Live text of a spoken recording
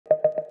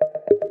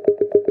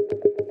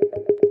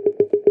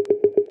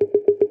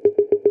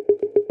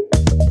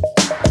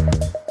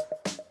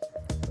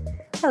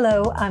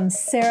Hello, I'm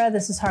Sarah.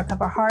 This is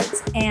Hardcover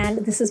Hearts, and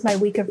this is my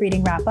week of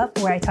reading wrap-up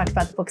where I talk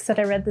about the books that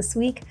I read this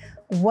week,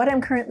 what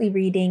I'm currently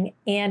reading,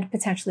 and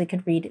potentially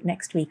could read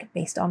next week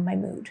based on my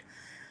mood.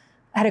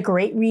 I had a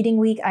great reading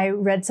week. I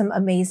read some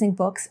amazing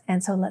books,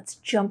 and so let's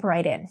jump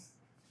right in.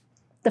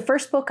 The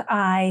first book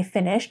I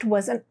finished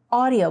was an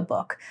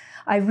audiobook.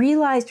 I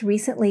realized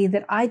recently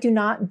that I do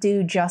not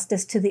do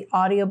justice to the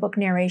audiobook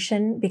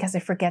narration because I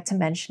forget to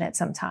mention it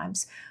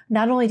sometimes.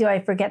 Not only do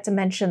I forget to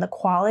mention the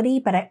quality,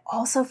 but I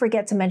also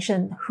forget to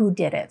mention who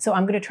did it. So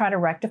I'm going to try to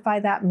rectify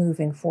that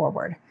moving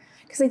forward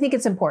because I think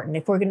it's important.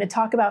 If we're going to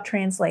talk about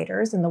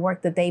translators and the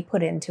work that they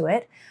put into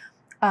it,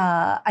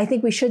 I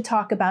think we should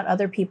talk about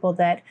other people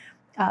that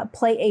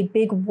play a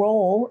big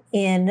role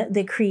in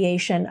the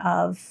creation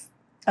of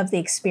the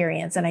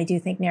experience. And I do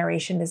think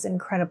narration is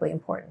incredibly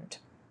important.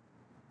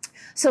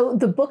 So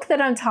the book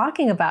that I'm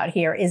talking about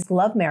here is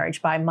Love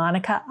Marriage by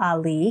Monica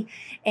Ali.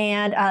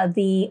 And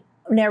the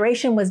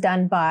narration was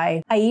done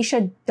by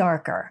Ayesha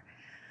Dharkar.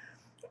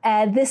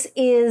 This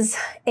is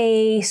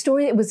a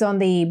story that was on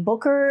the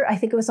Booker, I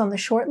think it was on the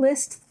short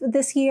list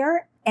this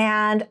year.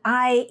 And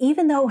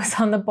even though it was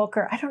on the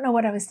Booker, I don't know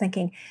what I was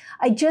thinking.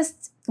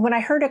 When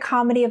I heard A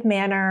Comedy of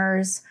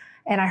Manners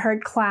and I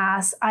heard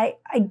Class, I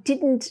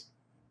didn't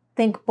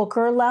think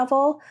Booker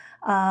level.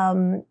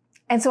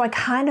 And so I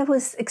kind of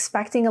was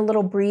expecting a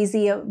little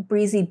breezy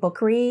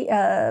bookery,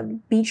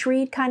 beach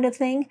read kind of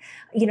thing,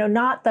 you know,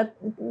 not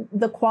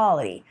the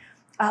quality.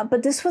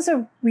 But this was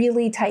a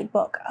really tight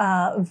book,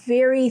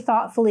 very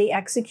thoughtfully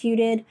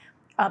executed,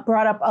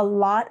 brought up a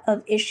lot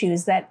of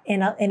issues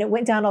and it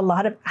went down a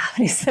lot of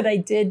avenues that I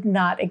did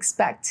not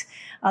expect,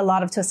 a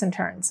lot of twists and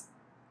turns.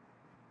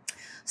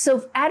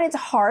 So at its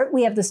heart,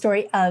 we have the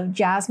story of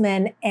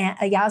Yasmin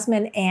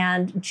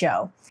and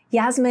Joe.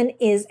 Yasmin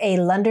is a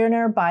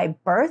Londoner by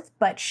birth,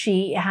 but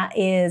she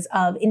is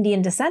of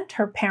Indian descent.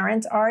 Her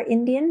parents are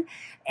Indian,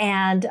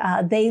 and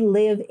they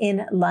live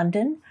in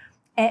London.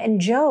 And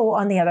Joe,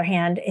 on the other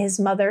hand, his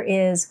mother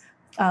is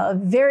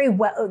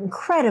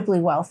incredibly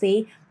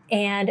wealthy,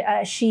 and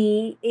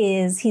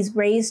he's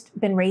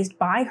been raised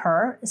by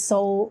her,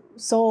 sole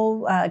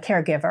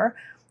caregiver,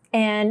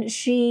 and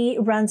she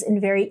runs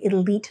in very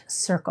elite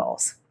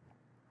circles.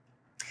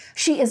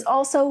 She is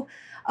also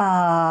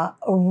a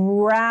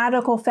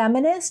radical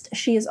feminist.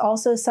 She is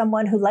also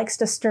someone who likes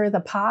to stir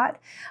the pot,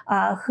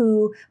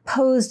 who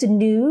posed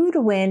nude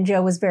when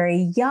Joe was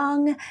very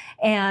young,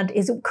 and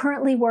is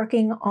currently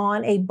working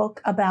on a book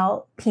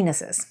about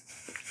penises.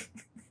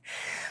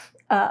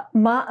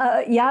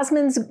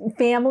 Yasmin's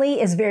family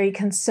is very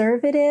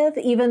conservative,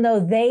 even though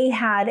they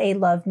had a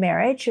love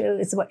marriage.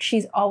 It's what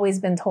she's always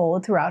been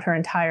told throughout her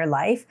entire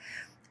life.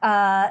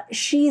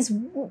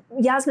 Yasmin's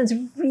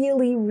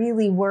really,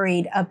 really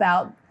worried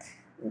about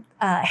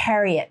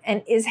Harriet,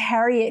 and is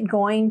Harriet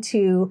going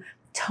to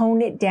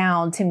tone it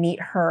down to meet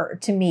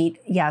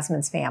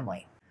Yasmin's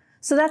family?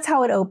 So that's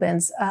how it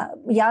opens.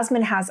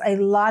 Yasmin has a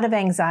lot of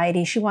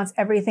anxiety. She wants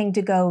everything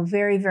to go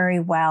very, very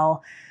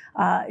well.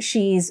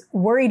 She's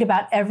worried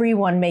about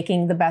everyone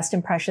making the best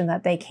impression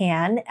that they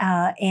can,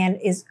 and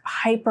is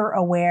hyper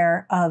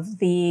aware of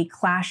the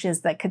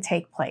clashes that could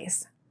take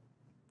place.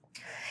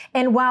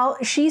 And while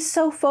she's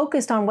so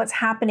focused on what's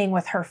happening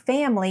with her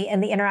family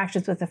and the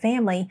interactions with the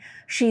family,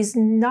 she's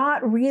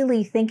not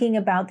really thinking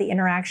about the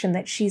interaction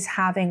that she's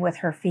having with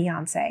her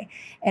fiance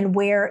and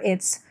where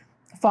it's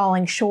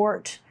falling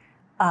short,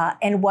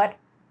 and what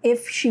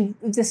if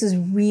this is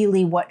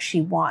really what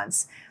she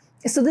wants.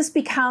 So this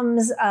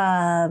becomes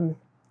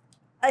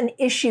an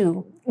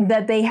issue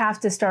that they have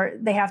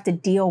to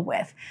deal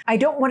with. I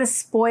don't want to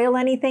spoil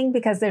anything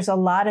because there's a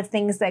lot of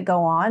things that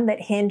go on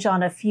that hinge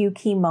on a few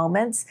key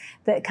moments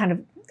that kind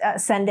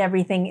of send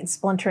everything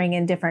splintering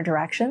in different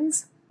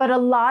directions. But a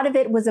lot of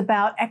it was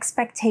about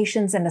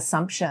expectations and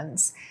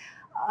assumptions.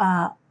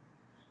 I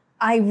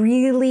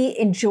really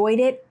enjoyed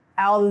it,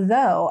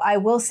 although I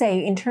will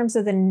say in terms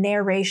of the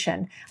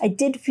narration, I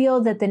did feel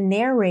that the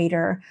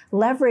narrator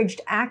leveraged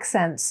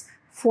accents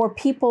for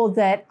people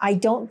that I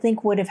don't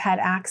think would have had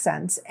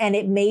accents. And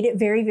it made it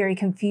very, very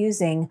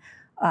confusing.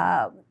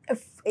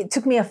 It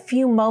took me a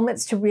few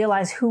moments to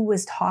realize who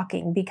was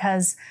talking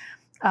because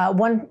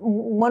one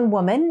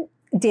woman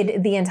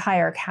did the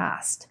entire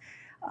cast,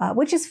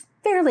 which is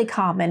fairly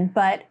common,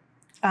 but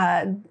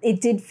it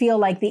did feel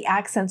like the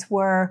accents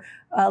were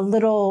a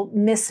little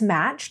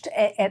mismatched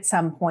at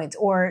some points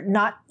or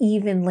not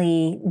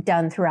evenly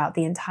done throughout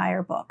the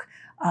entire book.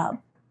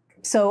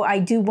 So I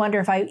do wonder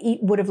if I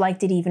would have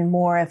liked it even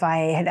more if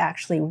I had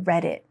actually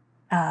read it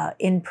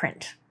in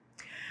print.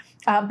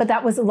 But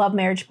that was Love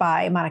Marriage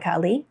by Monica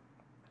Ali.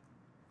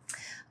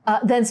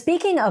 Then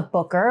speaking of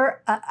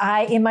Booker,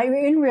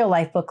 in real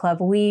life book club,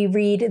 we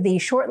read the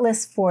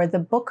shortlist for the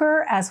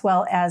Booker as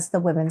well as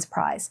the Women's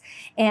Prize.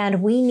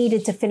 And we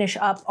needed to finish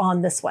up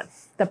on this one,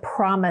 The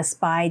Promise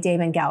by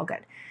Damon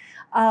Galgut.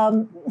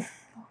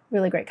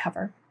 Really great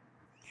cover.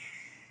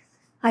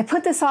 I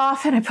put this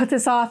off and I put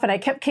this off and I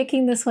kept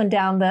kicking this one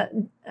down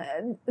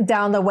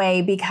the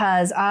way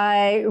because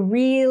I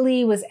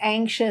really was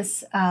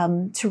anxious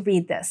to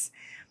read this.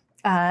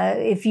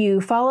 If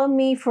you follow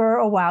me for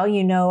a while,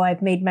 you know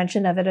I've made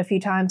mention of it a few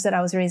times that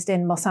I was raised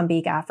in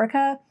Mozambique,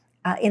 Africa,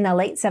 in the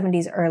late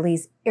 70s,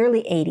 early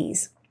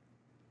 80s.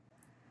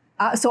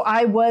 So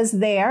I was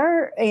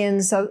there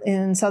in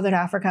Southern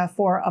Africa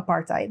for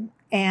apartheid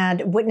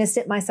and witnessed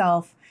it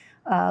myself.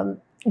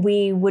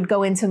 We would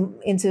go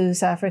into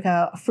South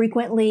Africa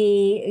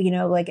frequently,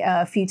 like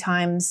a few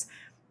times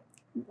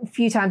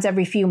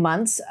every few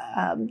months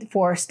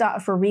for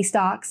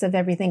restocks of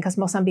everything, because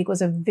Mozambique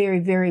was a very,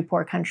 very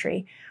poor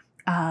country,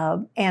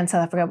 and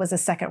South Africa was a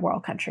second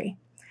world country.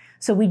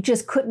 So we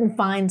just couldn't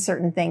find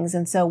certain things,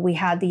 and so we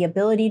had the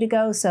ability to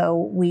go, so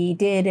we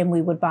did, and we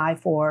would buy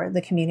for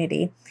the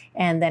community,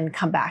 and then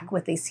come back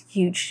with these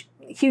huge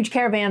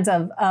caravans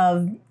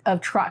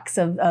of trucks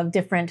of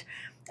different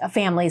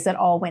families that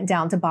all went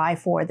down to buy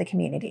for the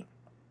community.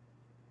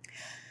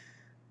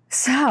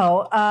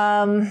 So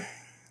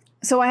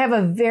I have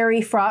a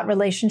very fraught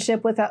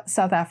relationship with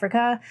South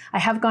Africa. I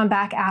have gone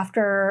back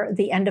after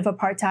the end of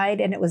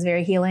apartheid, and it was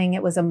very healing.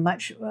 It was a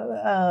much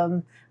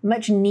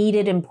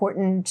needed,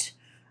 important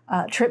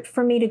trip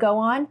for me to go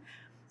on.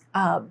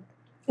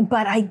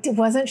 But I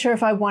wasn't sure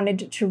if I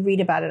wanted to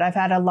read about it. I've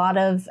had a lot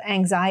of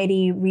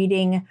anxiety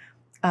reading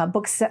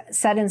books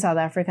set in South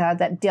Africa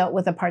that dealt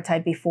with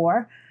apartheid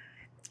before.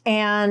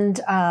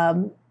 And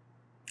I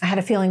had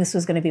a feeling this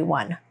was going to be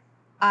one.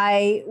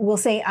 I will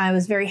say I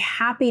was very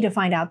happy to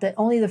find out that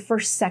only the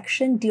first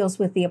section deals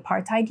with the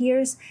apartheid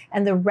years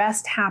and the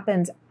rest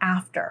happens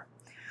after.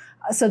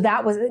 So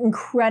that was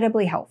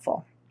incredibly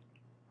helpful.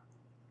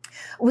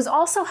 It was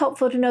also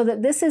helpful to know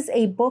that this is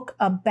a book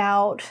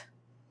about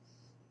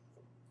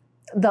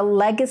the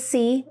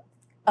legacy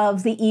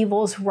of the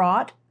evils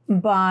wrought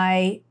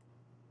by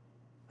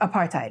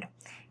apartheid.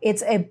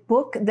 It's a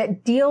book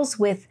that deals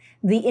with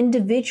the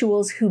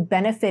individuals who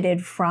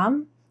benefited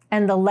from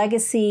and the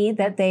legacy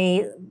that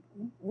they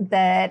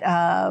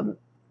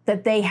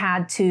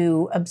had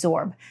to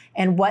absorb,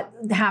 and what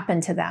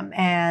happened to them,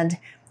 and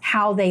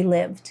how they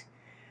lived.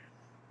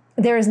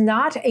 There is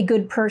not a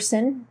good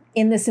person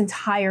in this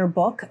entire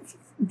book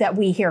that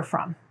we hear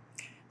from.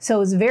 So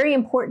it's very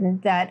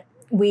important that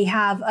we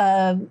have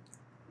a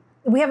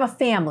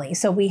family.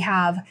 So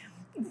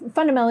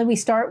fundamentally, we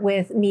start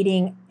with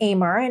meeting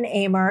Aymer, and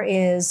Aymer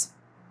is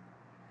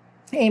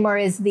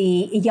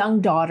the young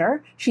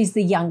daughter. She's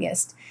the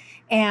youngest.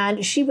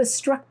 And she was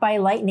struck by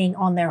lightning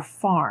on their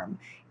farm.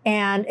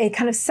 And it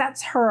kind of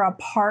sets her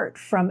apart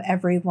from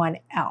everyone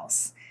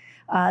else.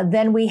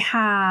 Then we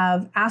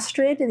have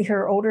Astrid,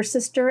 her older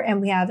sister, and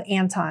we have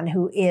Anton,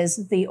 who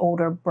is the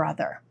older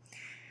brother.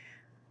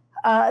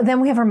 Then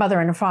we have her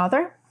mother and her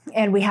father,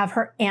 and we have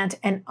her aunt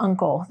and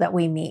uncle that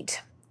we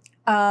meet.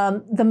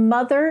 The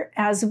mother,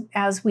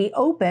 as we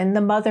open,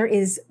 the mother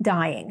is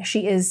dying.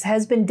 She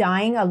has been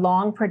dying a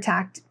long,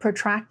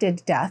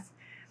 protracted death.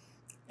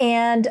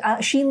 And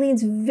she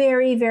leans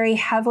very, very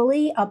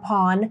heavily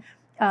upon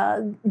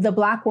the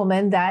Black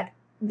woman that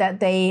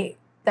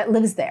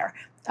lives there,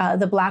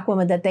 the Black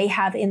woman that they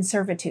have in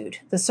servitude,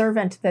 the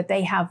servant that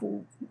they have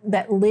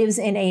that lives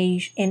in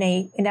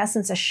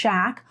essence a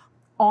shack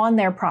on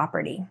their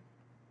property,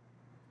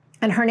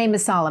 and her name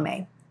is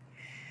Salome.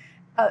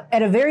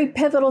 At a very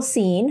pivotal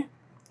scene,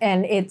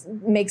 and it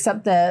makes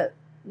up the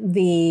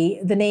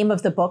name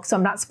of the book, so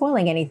I'm not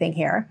spoiling anything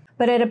here.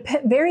 But at a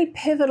very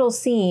pivotal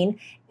scene,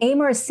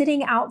 Aymer is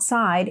sitting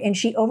outside and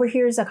she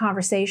overhears a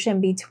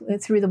conversation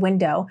through the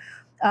window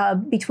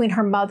between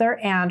her mother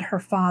and her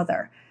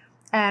father.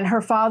 And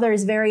her father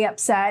is very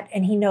upset,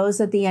 and he knows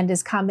that the end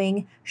is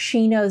coming.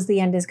 She knows the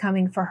end is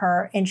coming for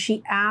her, and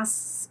she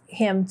asks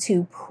him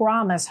to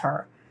promise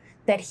her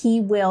that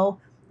he will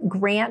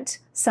grant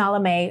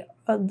Salome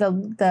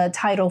the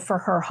title for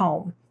her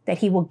home, that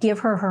he will give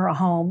her a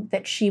home,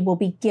 that she will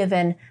be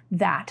given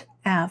that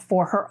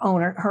for her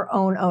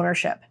own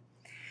ownership.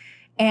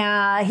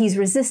 And he's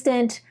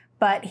resistant,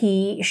 but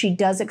she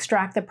does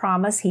extract the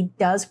promise. He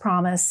does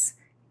promise,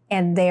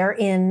 and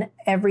therein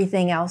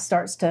everything else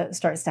starts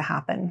to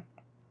happen.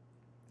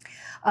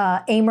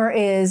 Aymer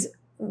is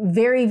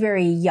very,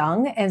 very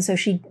young, and so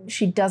she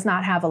does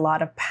not have a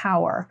lot of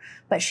power,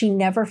 but she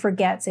never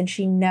forgets, and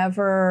she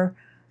never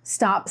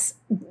stops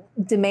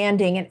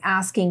demanding and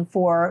asking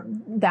for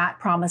that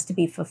promise to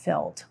be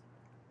fulfilled.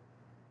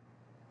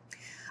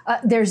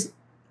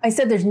 I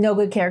said there's no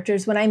good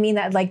characters. When I mean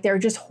that, like, they're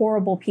just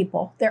horrible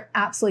people. They're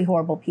absolutely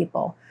horrible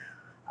people.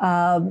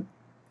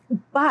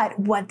 But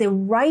what the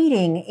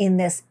writing in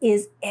this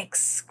is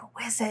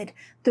exquisite.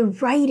 The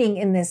writing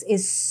in this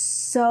is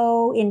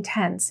so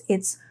intense.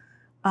 It's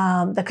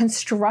the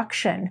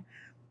construction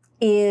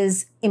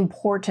is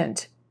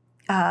important.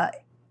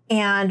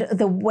 And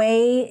the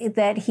way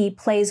that he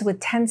plays with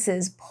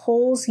tenses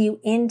pulls you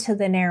into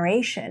the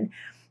narration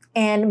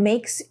and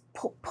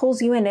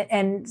pulls you in it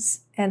and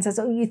says,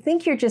 "Oh, you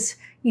think you're just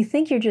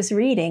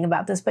reading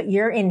about this, but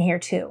you're in here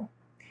too.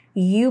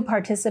 You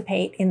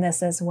participate in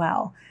this as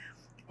well."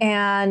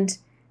 And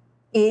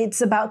it's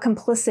about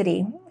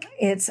complicity.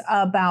 It's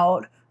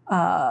about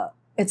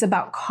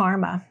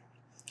karma.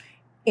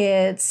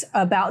 It's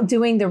about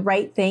doing the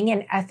right thing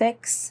and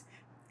ethics.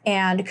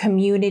 and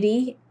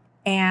community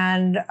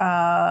and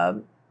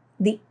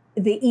the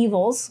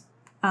evils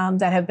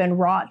that have been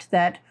wrought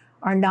that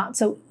are not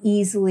so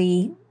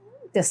easily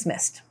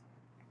dismissed.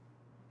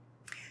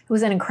 It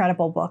was an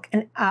incredible book,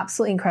 an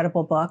absolutely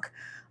incredible book.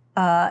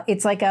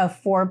 It's like a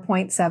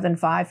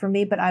 4.75 for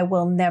me, but I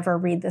will never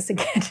read this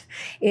again.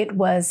 It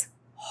was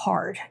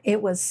hard.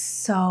 It was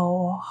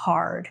so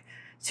hard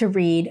to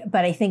read,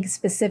 but I think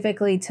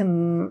specifically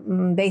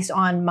based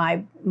on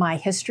my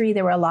history,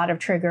 there were a lot of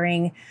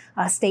triggering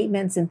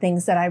statements and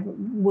things that I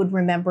would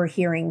remember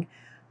hearing.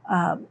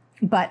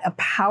 But a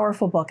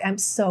powerful book. I'm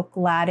so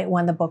glad it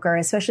won the Booker,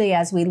 especially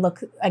as we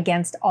look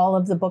against all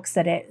of the books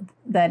that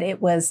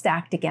it was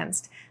stacked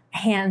against.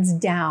 Hands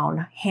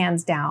down,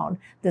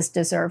 this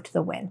deserved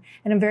the win.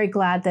 And I'm very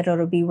glad that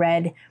it'll be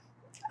read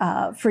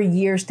for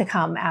years to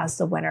come as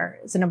the winner.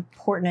 It's an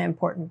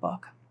important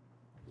book.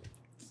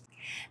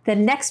 The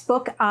next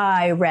book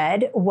I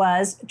read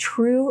was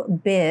True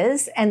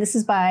Biz, and this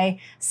is by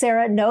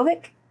Sarah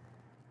Nović.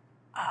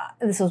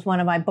 This was one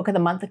of my Book of the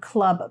Month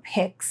Club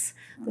picks.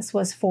 This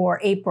was for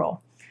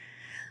April.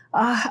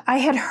 I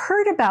had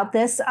heard about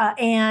this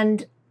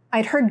and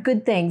I'd heard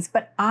good things,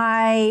 but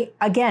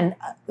again,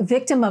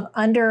 victim of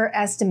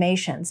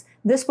underestimations.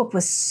 This book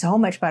was so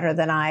much better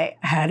than I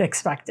had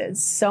expected,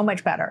 so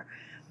much better.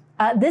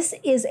 This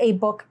is a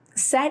book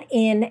set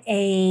in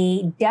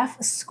a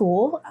deaf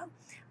school,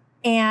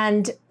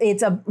 and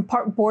it's a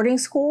part boarding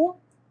school.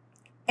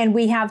 And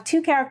we have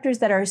two characters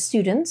that are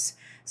students.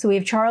 So we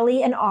have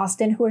Charlie and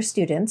Austin, who are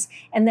students.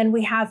 And then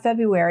we have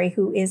February,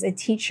 who is a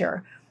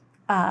teacher.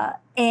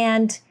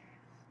 And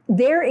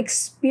their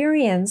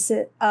experience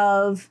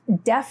of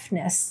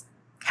deafness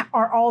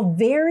are all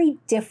very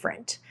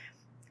different.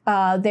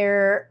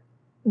 Their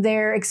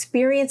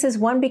experiences,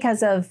 one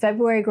because of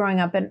February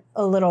growing up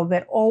a little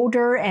bit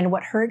older and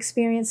what her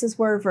experiences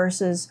were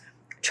versus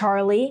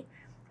Charlie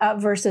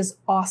versus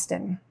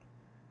Austin.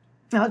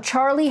 Now,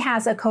 Charlie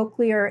has a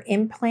cochlear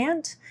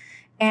implant,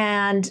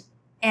 and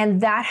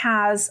that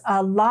has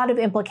a lot of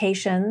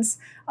implications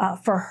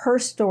for her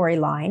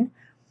storyline.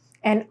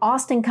 And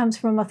Austin comes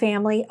from a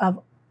family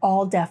of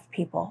all deaf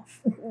people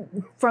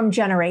from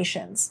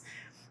generations.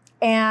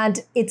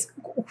 And it's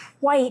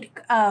quite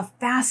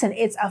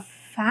it's a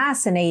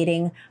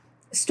fascinating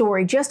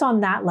story just on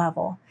that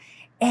level.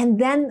 And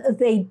then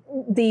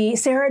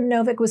Sarah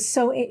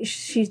Nović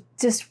she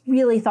just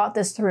really thought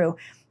this through.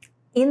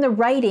 In the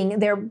writing,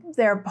 there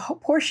are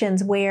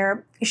portions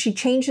where she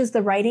changes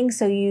the writing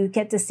so you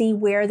get to see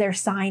where they're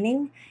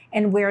signing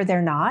and where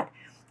they're not.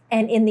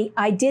 And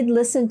I did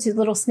listen to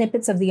little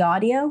snippets of the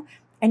audio,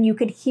 and you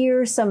could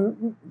hear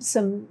some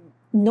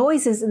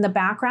noises in the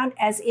background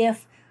as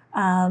if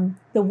the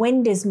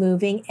wind is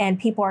moving and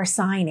people are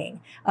signing.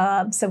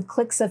 Some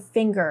clicks of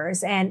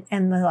fingers and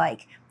the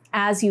like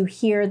as you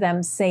hear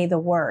them say the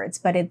words,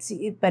 but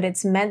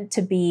it's meant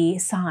to be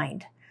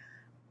signed.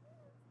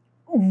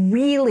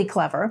 Really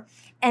clever.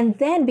 And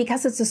then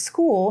because it's a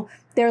school,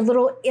 there are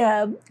little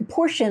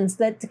portions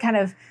that kind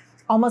of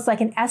almost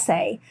like an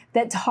essay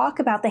that talk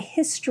about the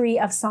history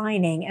of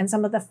signing and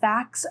some of the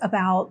facts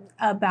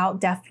about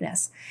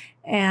deafness,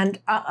 and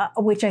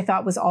which I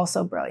thought was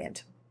also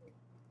brilliant.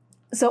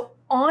 So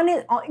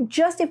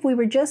if we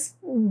were just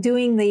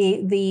doing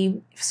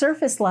the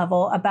surface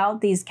level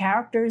about these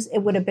characters, it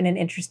would have been an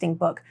interesting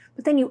book.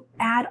 But then you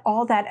add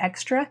all that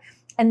extra,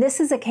 and this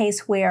is a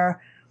case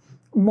where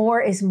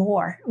more is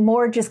more.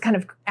 More just kind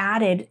of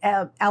added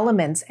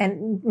elements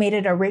and made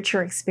it a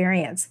richer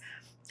experience.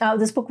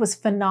 This book was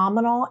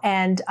phenomenal,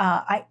 and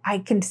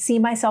I can see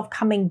myself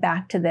coming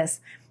back to this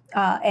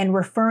and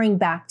referring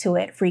back to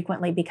it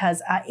frequently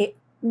because it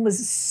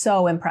was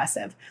so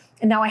impressive.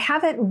 And now I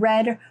haven't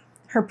read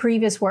her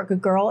previous work, A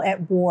Girl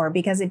at War,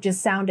 because it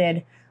just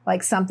sounded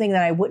like something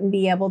that I wouldn't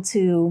be able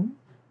to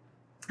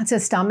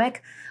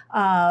stomach.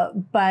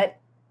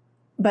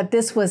 But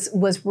this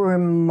was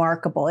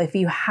remarkable. If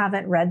you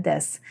haven't read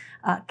this,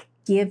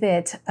 give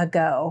it a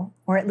go,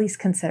 or at least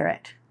consider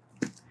it.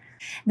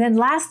 Then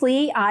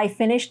lastly, I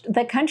finished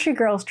the Country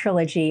Girls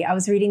trilogy. I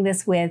was reading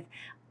this with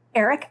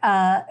Eric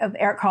of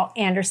Eric Carl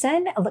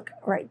Anderson. Look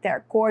right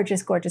there,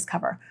 gorgeous, gorgeous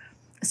cover.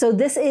 So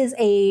this is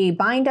a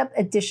bind-up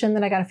edition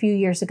that I got a few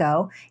years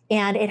ago,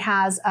 and it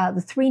has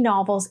the 3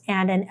 novels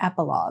and an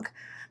epilogue,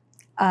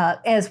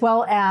 as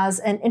well as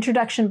an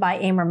introduction by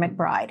Amor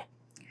McBride.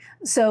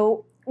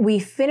 So we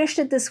finished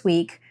it this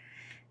week,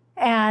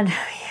 and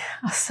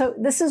so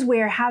this is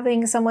where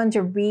having someone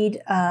to read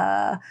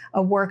a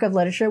work of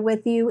literature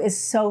with you is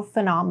so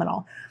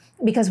phenomenal,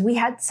 because we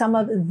had some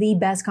of the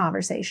best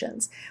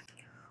conversations.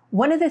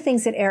 One of the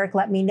things that Eric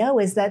let me know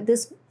is that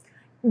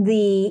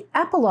the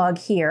epilogue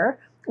here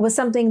was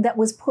something that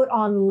was put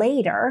on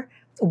later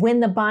when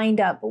the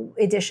bind-up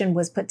edition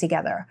was put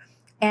together.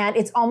 And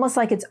it's almost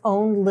like its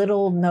own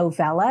little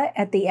novella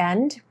at the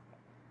end,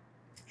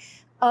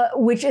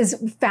 which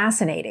is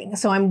fascinating.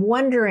 So I'm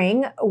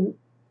wondering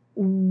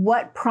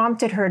what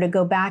prompted her to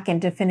go back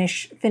and to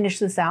finish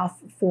this out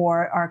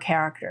for our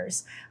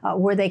characters?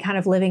 Were they kind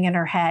of living in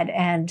her head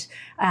and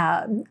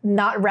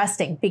not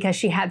resting because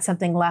she had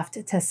something left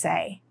to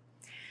say?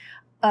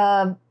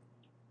 It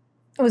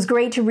was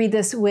great to read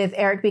this with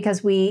Eric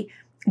because we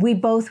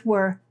both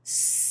were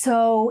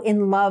so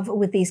in love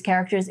with these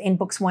characters in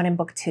books 1 and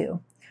book 2.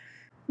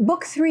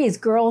 Book 3 is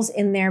Girls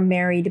in Their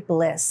Married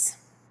Bliss.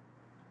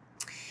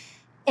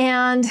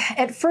 And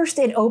at first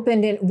it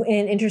opened in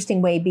an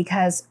interesting way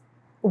because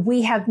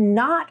we have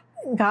not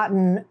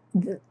gotten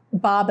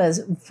Baba's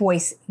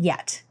voice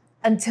yet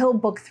until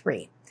book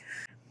 3.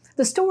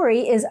 The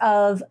story is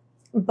of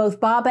both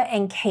Baba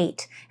and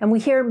Kate, and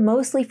we hear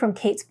mostly from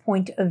Kate's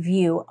point of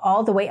view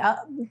all the way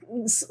up,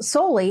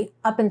 solely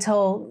up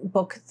until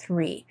book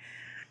 3.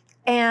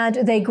 And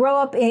they grow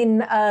up in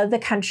the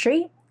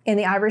country, in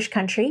the Irish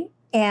country,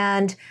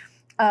 and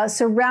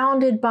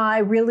surrounded by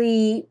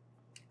really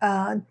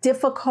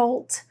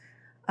difficult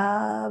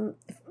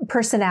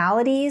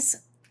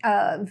personalities,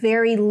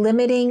 very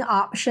limiting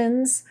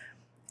options,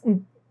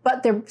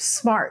 but they're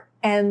smart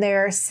and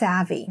they're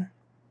savvy.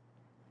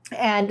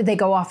 And they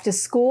go off to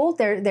school.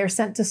 They're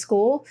sent to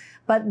school,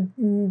 but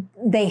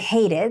they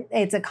hate it.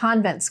 It's a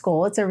convent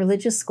school. It's a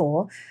religious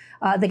school.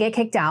 They get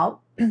kicked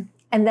out,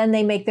 and then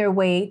they make their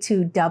way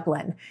to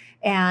Dublin,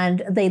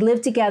 and they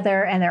live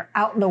together, and they're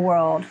out in the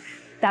world.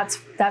 That's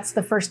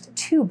the first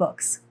 2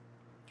 books.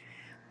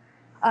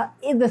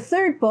 In the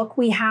 3rd book,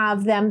 we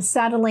have them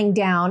settling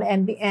down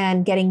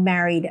and getting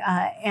married,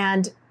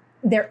 and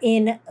they're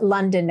in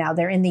London now.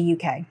 They're in the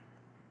UK.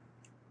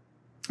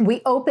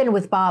 We open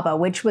with Baba,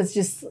 which was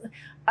just,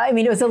 I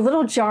mean, it was a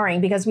little jarring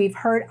because we've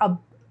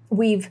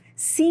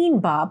seen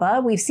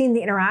Baba, we've seen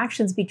the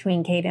interactions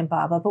between Kate and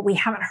Baba, but we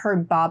haven't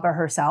heard Baba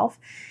herself,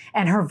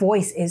 and her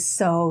voice is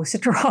so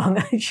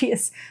strong. She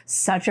is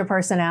such a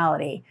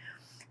personality.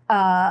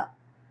 At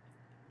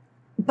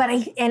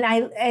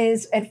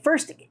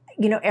first,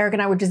 you know, Eric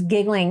and I were just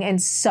giggling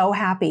and so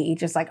happy,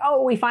 just like,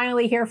 oh, we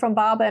finally hear from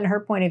Baba and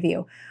her point of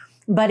view.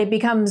 But it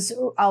becomes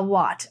a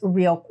lot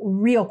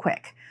real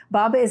quick.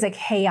 Baba is a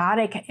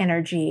chaotic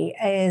energy,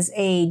 is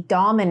a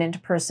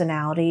dominant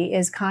personality,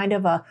 is kind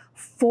of a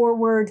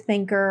forward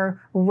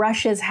thinker,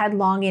 rushes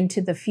headlong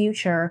into the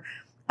future,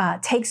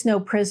 takes no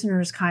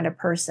prisoners kind of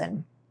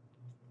person.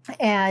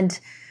 And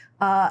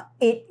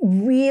it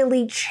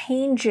really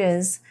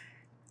changes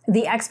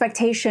the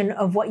expectation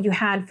of what you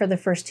had for the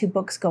first 2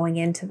 books going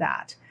into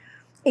that.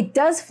 It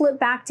does flip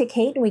back to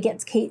Kate, and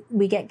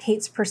we get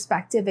Kate's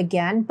perspective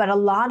again, but a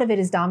lot of it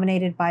is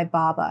dominated by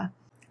Baba.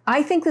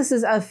 I think this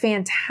is a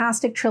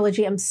fantastic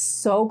trilogy. I'm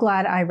so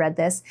glad I read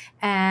this.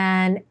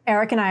 And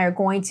Eric and I are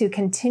going to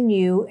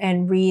continue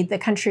and read The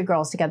Country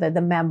Girls together,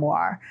 the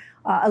memoir,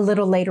 a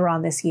little later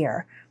on this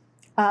year.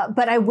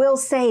 But I will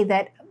say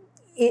that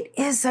it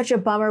is such a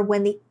bummer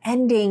when the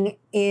ending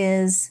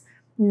is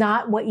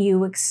not what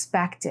you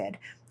expected.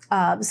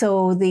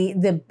 So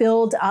the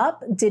build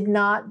up did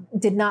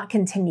not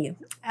continue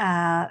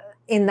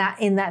in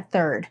that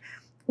 3rd.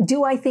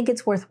 Do I think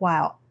it's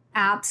worthwhile?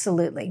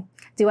 Absolutely.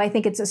 Do I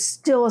think it's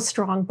still a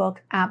strong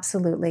book?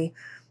 Absolutely.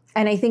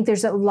 And I think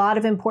there's a lot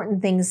of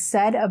important things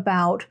said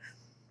about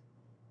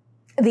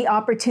the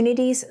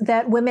opportunities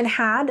that women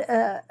had,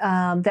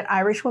 that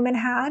Irish women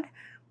had.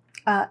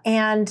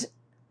 And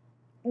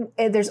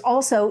there's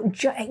also,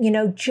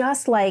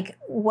 just like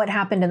what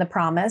happened in The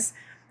Promise,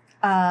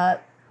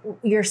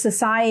 your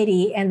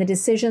society and the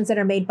decisions that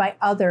are made by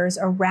others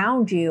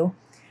around you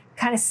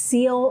kind of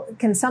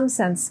in some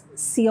sense,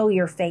 seal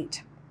your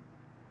fate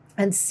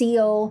and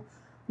seal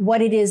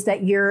what it is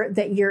that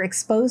you're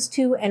exposed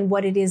to and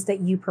what it is that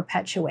you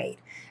perpetuate.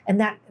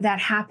 And that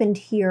happened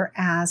here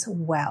as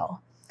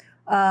well.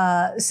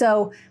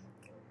 So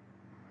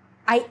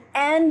I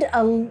end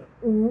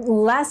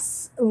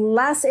less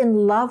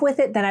in love with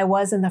it than I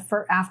was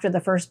after the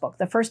first book.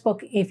 The first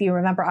book, if you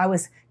remember, I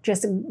was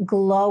just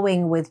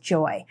glowing with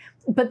joy.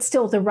 But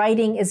still, the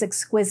writing is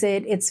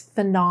exquisite. It's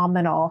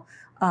phenomenal.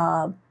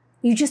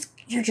 You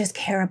just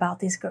care about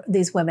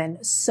these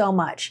women so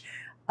much,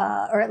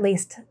 or at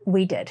least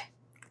we did.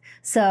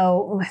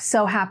 So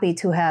happy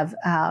to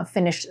have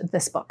finished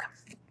this book.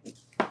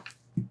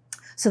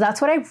 So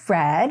that's what I've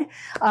read.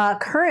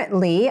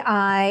 Currently,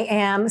 I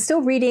am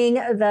still reading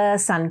The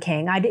Sun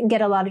King. I didn't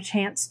get a lot of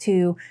chance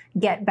to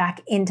get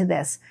back into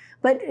this,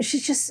 but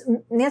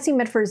Nancy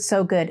Mitford is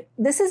so good.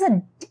 This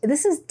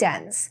is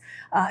dense.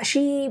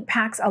 She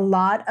packs a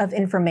lot of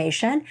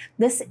information.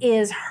 This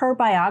is her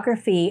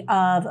biography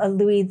of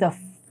Louis the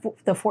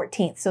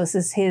 14th. So this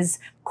is his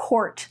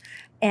court,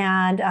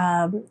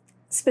 and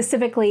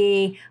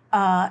specifically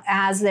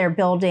as they're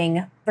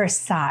building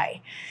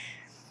Versailles.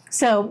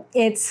 So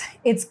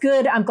it's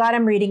good. I'm glad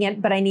I'm reading it,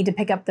 but I need to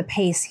pick up the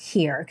pace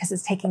here because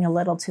it's taking a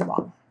little too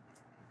long.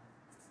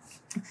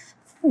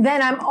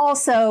 Then I'm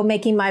also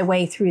making my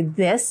way through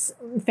this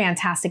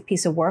fantastic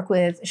piece of work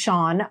with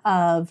Siân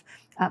of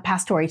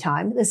Past Story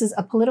Time. This is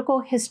A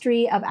Political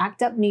History of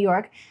ACT UP New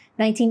York,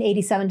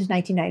 1987 to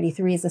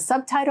 1993 is the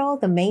subtitle.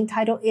 The main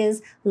title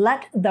is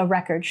Let the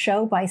Record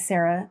Show by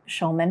Sarah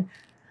Schulman.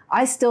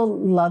 I still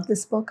love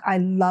this book. I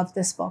love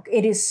this book.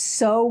 It is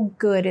so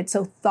good. It's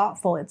so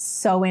thoughtful. It's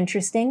so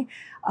interesting.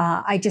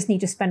 I just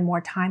need to spend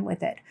more time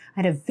with it.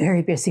 I had a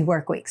very busy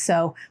work week,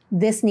 so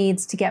this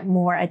needs to get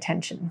more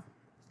attention.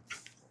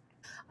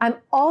 I'm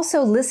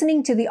also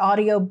listening to the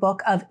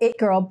audiobook of It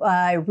Girl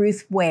by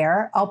Ruth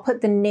Ware. I'll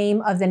put the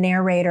name of the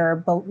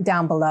narrator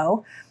down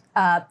below.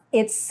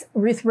 It's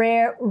Ruth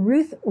Ware.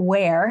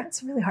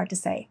 It's really hard to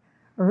say.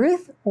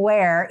 Ruth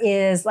Ware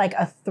is like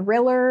a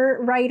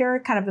thriller writer,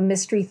 kind of a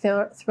mystery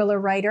thriller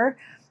writer.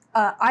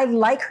 I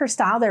like her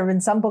style. There have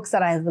been some books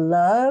that I've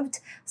loved,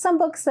 some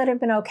books that have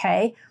been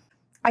okay.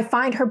 I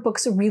find her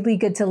books really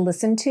good to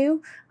listen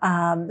to.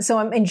 So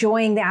I'm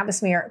enjoying the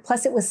atmosphere.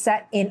 Plus it was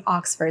set in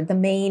Oxford. The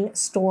main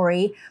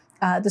story,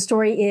 the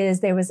story is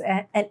there was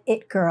an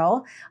it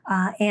girl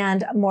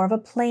and more of a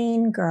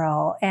plain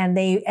girl. And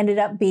they ended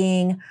up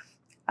being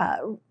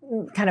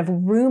kind of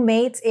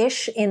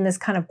roommates-ish in this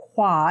kind of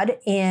quad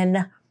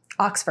in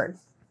Oxford.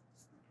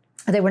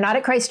 They were not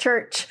at Christ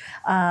Church,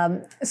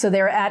 so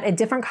they were at a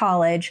different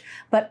college,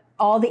 but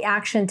all the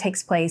action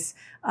takes place.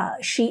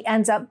 She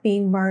ends up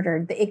being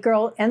murdered. The it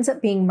girl ends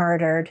up being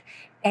murdered,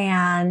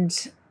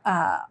 and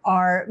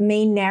our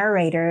main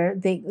narrator,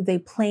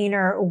 the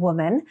plainer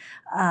woman,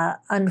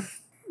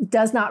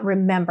 does not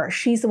remember.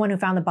 She's the one who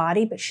found the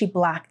body, but she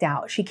blacked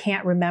out. She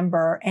can't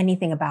remember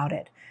anything about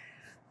it.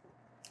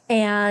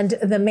 And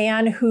the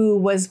man who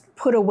was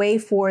put away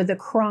for the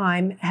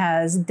crime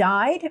has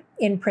died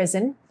in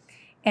prison.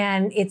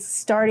 And it's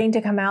starting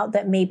to come out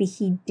that maybe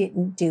he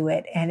didn't do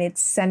it. And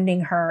it's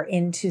sending her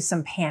into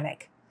some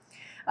panic.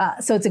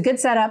 So it's a good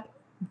setup.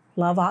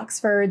 Love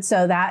Oxford.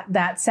 So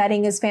that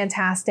setting is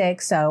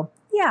fantastic. So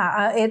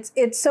yeah,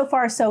 it's so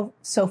far so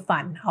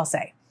fun, I'll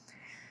say.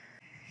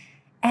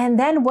 And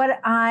then what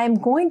I'm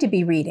going to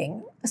be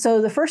reading.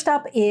 So the first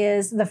up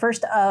is the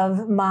first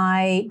of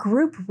my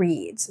group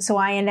reads. So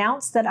I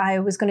announced that I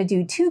was going to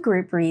do 2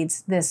 group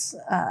reads this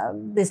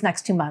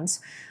next 2 months.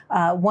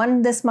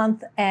 One this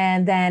month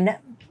and then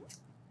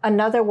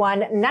another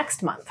one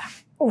next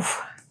month.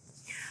 Oof.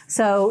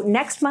 So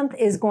next month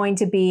is going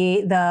to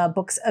be the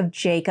Books of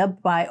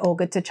Jacob by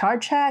Olga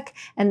Tokarczuk,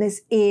 and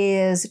this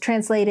is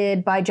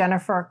translated by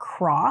Jennifer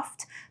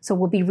Croft. So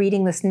we'll be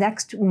reading this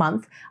next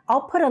month.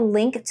 I'll put a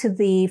link to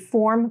the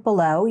form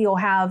below. You'll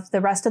have the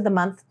rest of the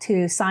month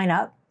to sign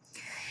up.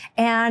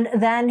 And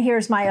then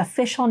here's my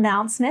official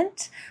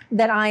announcement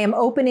that I am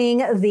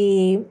opening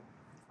a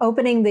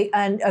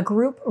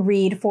group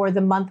read for the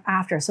month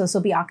after. So this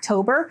will be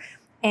October,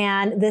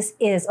 and this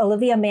is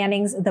Olivia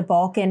Manning's The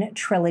Balkan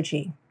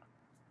Trilogy.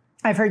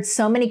 I've heard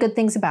so many good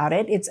things about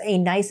it. It's a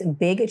nice,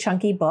 big,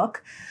 chunky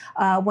book.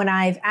 When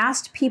I've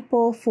asked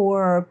people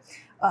for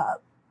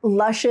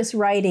luscious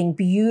writing,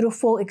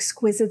 beautiful,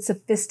 exquisite,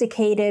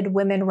 sophisticated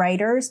women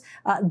writers,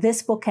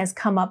 this book has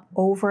come up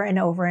over and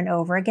over and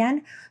over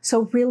again.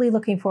 So really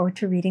looking forward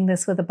to reading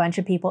this with a bunch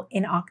of people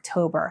in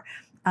October.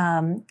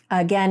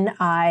 Again,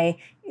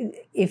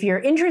 if you're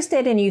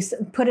interested and you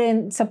put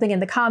in something in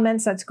the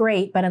comments, that's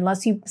great. But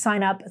unless you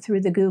sign up through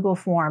the Google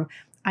form,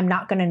 I'm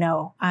not going to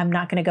know. I'm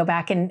not going to go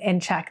back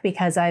and check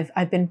because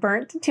I've been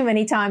burnt too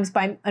many times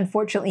by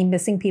unfortunately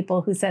missing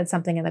people who said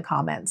something in the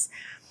comments.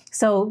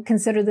 So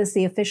consider this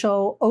the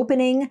official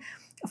opening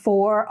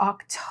for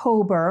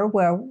October,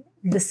 where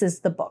this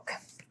is the book.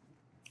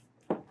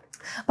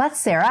 But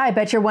Sarah, I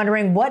bet you're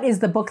wondering, what is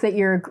the book that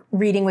you're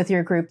reading with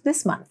your group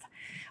this month?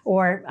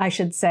 Or I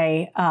should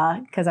say,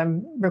 because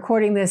I'm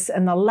recording this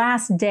in the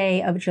last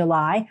day of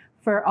July,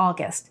 for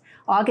August.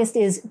 August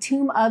is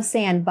Tomb of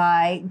Sand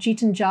by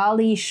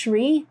Geetanjali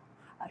Shree,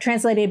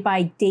 translated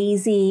by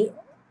Daisy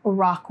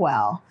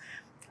Rockwell.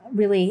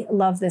 Really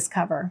love this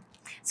cover.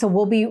 So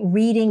we'll be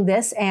reading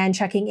this and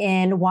checking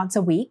in once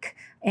a week.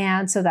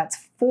 And so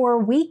that's 4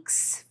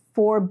 weeks,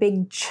 4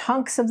 big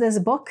chunks of this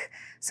book.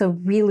 So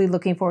really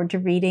looking forward to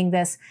reading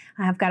this.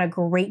 I've got a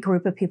great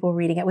group of people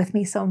reading it with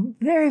me, so I'm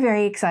very,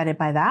 very excited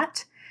by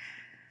that.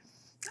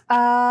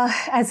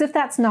 As if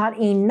that's not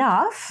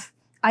enough,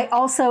 I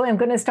also am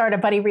going to start a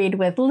buddy read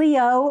with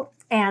Leo,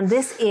 and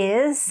this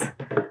is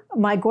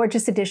my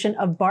gorgeous edition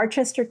of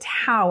Barchester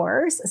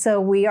Towers. So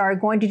we are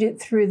going to do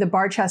it through the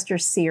Barchester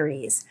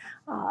series.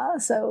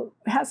 So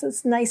it has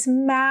this nice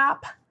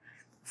map,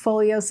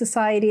 Folio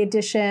Society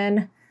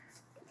edition,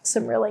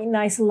 some really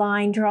nice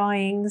line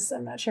drawings.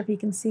 I'm not sure if you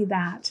can see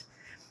that.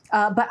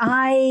 But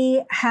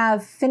I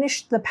have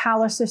finished the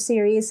Palliser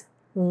series,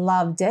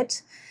 loved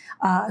it.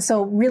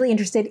 So really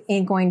interested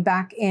in going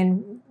back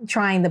and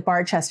trying the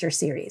Barchester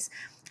series.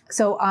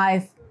 So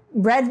I've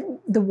read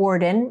The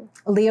Warden.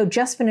 Leo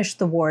just finished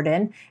The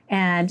Warden.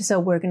 And so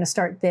we're going to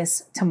start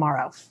this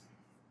tomorrow.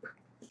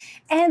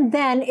 And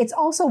then it's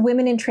also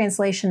Women in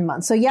Translation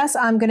Month. So yes,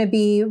 I'm going to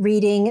be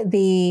reading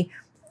the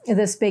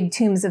this big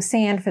Tombs of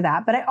Sand for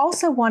that. But I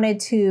also wanted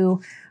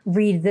to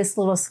read this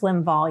little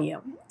slim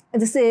volume.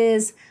 This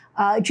is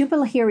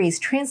Jhumpa Lahiri's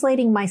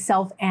Translating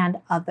Myself and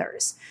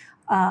Others.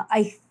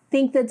 I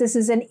think that this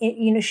is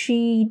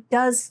she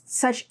does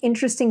such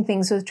interesting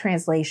things with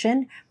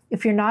translation.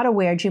 If you're not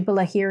aware, Jhumpa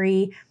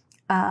Lahiri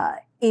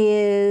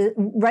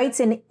writes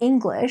in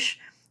English,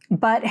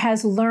 but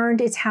has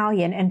learned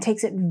Italian and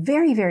takes it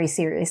very, very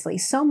seriously.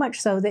 So much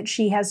so that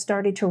she has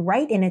started to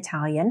write in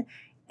Italian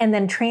and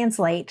then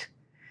translate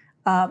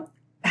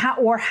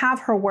or have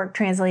her work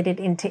translated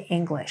into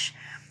English.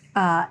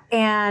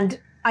 And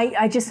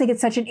I just think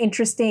it's such an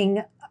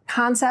interesting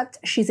concept.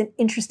 She's an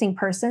interesting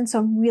person. So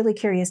I'm really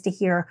curious to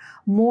hear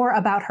more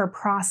about her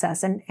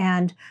process.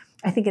 And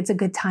I think it's a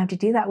good time to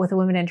do that with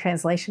Women in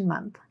Translation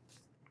Month.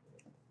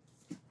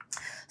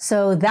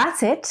 So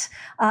that's it.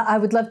 I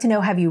would love to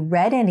know, have you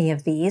read any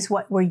of these?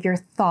 What were your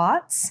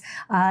thoughts?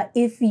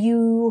 If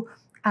you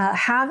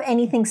have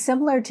anything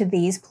similar to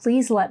these,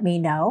 please let me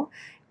know.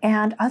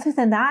 And other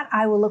than that,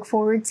 I will look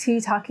forward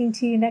to talking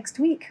to you next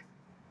week.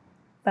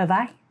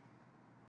 Bye-bye.